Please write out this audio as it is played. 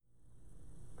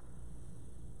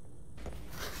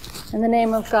In the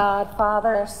name of God,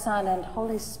 Father, Son, and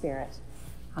Holy Spirit.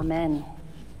 Amen.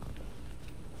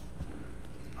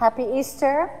 Happy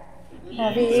Easter.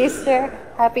 Happy Easter.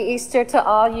 Happy Easter to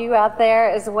all you out there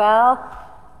as well.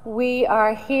 We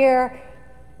are here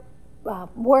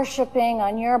worshiping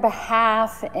on your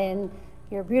behalf in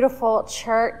your beautiful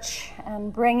church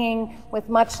and bringing with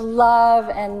much love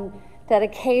and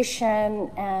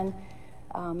dedication and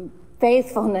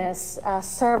faithfulness a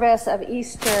service of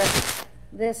Easter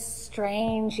this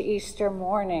strange Easter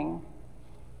morning.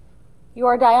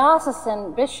 Your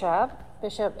diocesan bishop,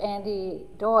 Bishop Andy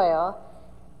Doyle,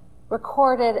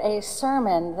 recorded a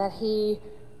sermon that he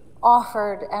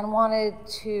offered and wanted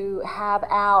to have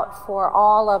out for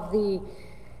all of the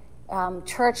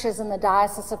churches in the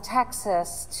Diocese of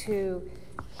Texas to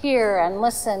hear and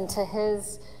listen to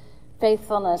his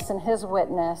faithfulness and his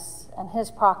witness and his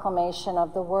proclamation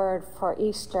of the word for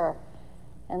Easter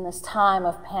in this time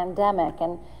of pandemic.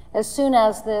 And as soon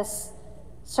as this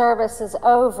service is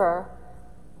over,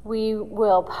 we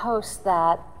will post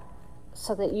that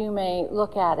so that you may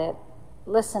look at it,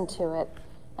 listen to it,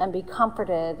 and be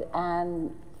comforted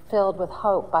and filled with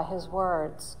hope by his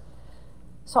words.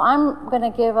 So I'm going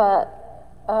to give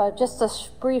just a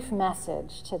brief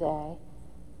message today,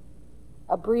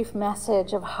 a brief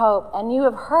message of hope. And you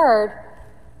have heard,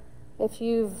 if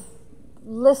you've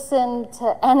listened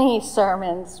to any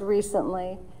sermons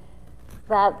recently,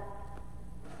 that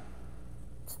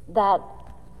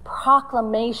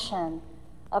proclamation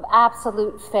of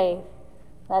absolute faith,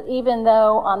 that even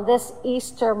though on this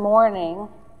Easter morning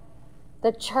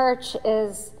the church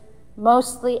is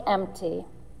mostly empty,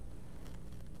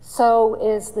 so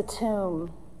is the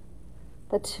tomb.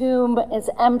 The tomb is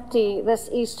empty this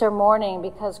Easter morning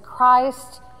because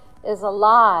Christ is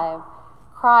alive.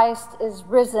 Christ is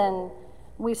risen.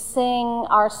 We sing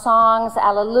our songs,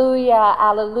 Alleluia,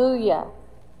 Alleluia.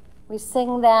 We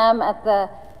sing them at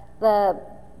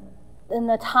in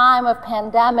the time of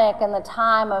pandemic and the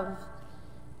time of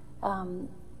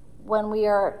when we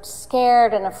are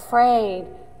scared and afraid.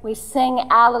 We sing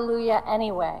Alleluia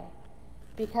anyway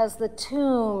because the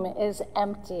tomb is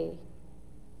empty.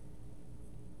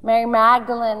 Mary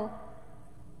Magdalene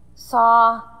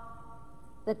saw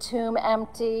the tomb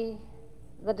empty.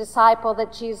 The disciple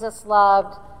that Jesus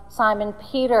loved, Simon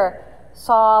Peter,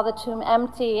 saw the tomb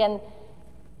empty, and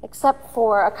except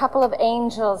for a couple of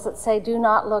angels that say, "Do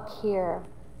not look here.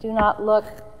 Do not look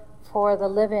for the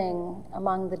living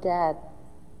among the dead."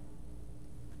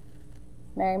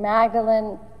 Mary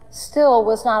Magdalene still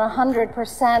was not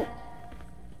 100%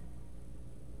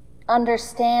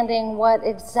 understanding what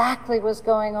exactly was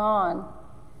going on.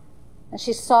 And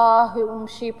she saw whom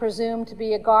she presumed to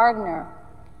be a gardener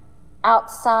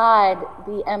outside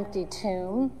the empty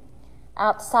tomb,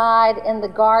 outside in the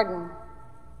garden.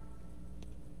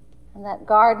 And that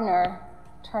gardener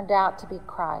turned out to be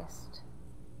Christ.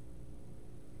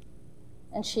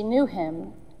 And she knew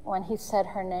him when he said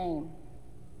her name,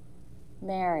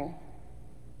 Mary.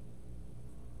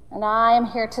 And I am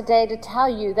here today to tell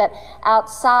you that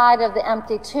outside of the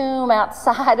empty tomb,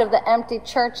 outside of the empty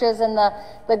churches and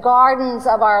the gardens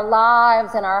of our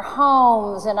lives and our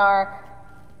homes and our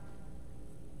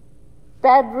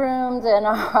bedrooms and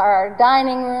our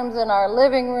dining rooms and our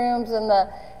living rooms and the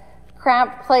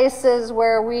cramped places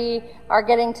where we are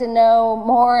getting to know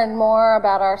more and more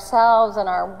about ourselves and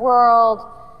our world,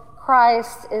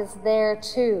 Christ is there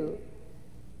too.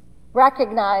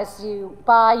 Recognize you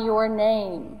by your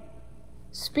name,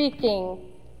 speaking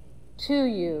to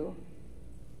you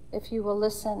if you will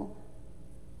listen,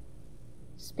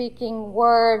 speaking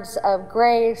words of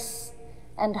grace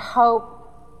and hope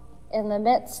in the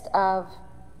midst of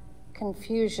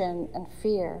confusion and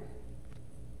fear.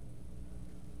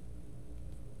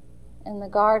 In the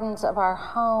gardens of our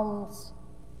homes,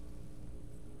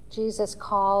 Jesus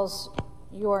calls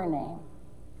your name.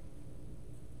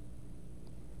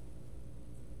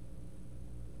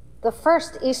 The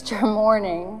first Easter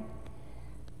morning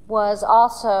was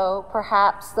also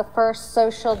perhaps the first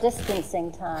social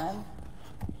distancing time,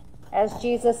 as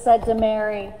Jesus said to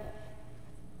Mary,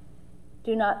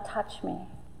 "Do not touch me.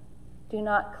 Do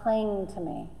not cling to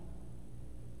me."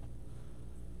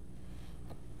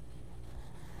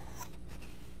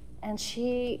 And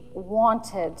she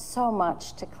wanted so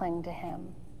much to cling to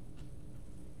him.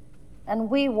 And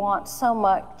we want so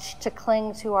much to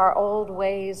cling to our old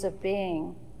ways of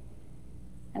being.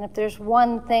 And if there's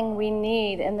one thing we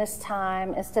need in this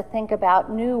time is to think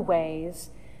about new ways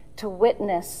to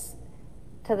witness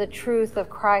to the truth of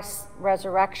Christ's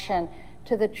resurrection,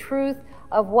 to the truth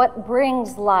of what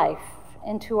brings life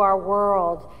into our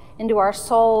world, into our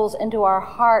souls, into our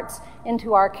hearts,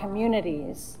 into our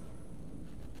communities.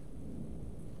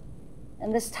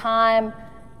 in this time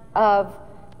of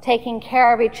taking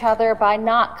care of each other by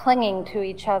not clinging to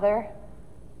each other.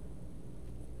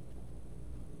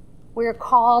 We're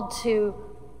called to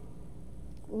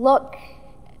look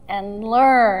and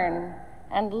learn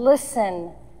and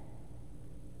listen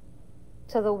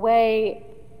to the way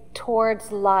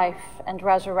towards life and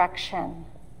resurrection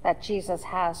that Jesus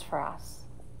has for us.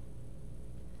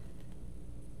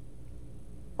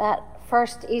 That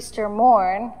first Easter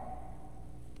morn,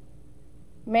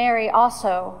 Mary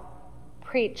also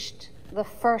preached the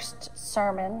first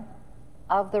sermon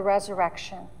of the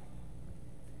resurrection.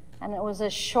 And it was a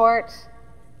short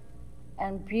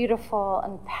and beautiful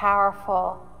and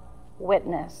powerful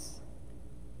witness.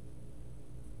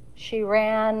 She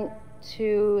ran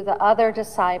to the other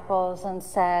disciples and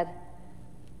said,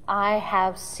 "I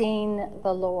have seen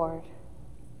the Lord.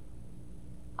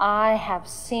 I have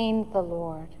seen the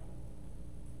Lord."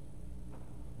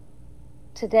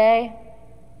 Today,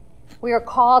 we are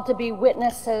called to be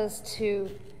witnesses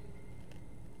to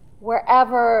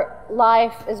wherever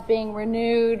life is being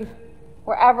renewed,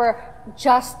 wherever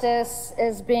justice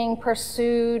is being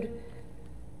pursued,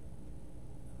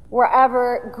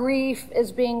 wherever grief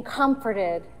is being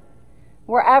comforted,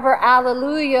 wherever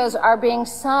alleluias are being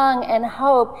sung in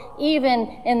hope, even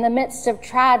in the midst of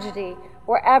tragedy,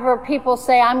 wherever people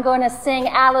say, "I'm going to sing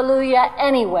alleluia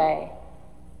anyway."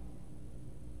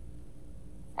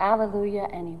 Alleluia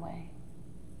anyway.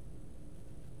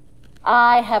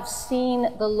 I have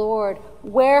seen the Lord.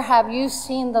 Where have you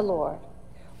seen the Lord?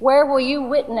 Where will you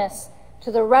witness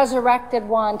to the resurrected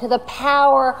one, to the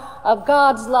power of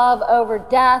God's love over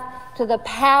death, to the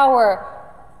power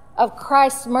of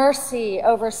Christ's mercy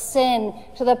over sin,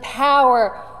 to the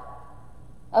power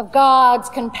of God's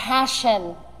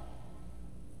compassion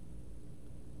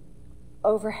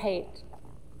over hate?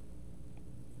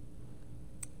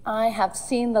 I have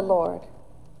seen the Lord.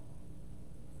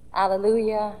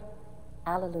 Alleluia,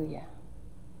 alleluia.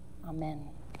 Amen.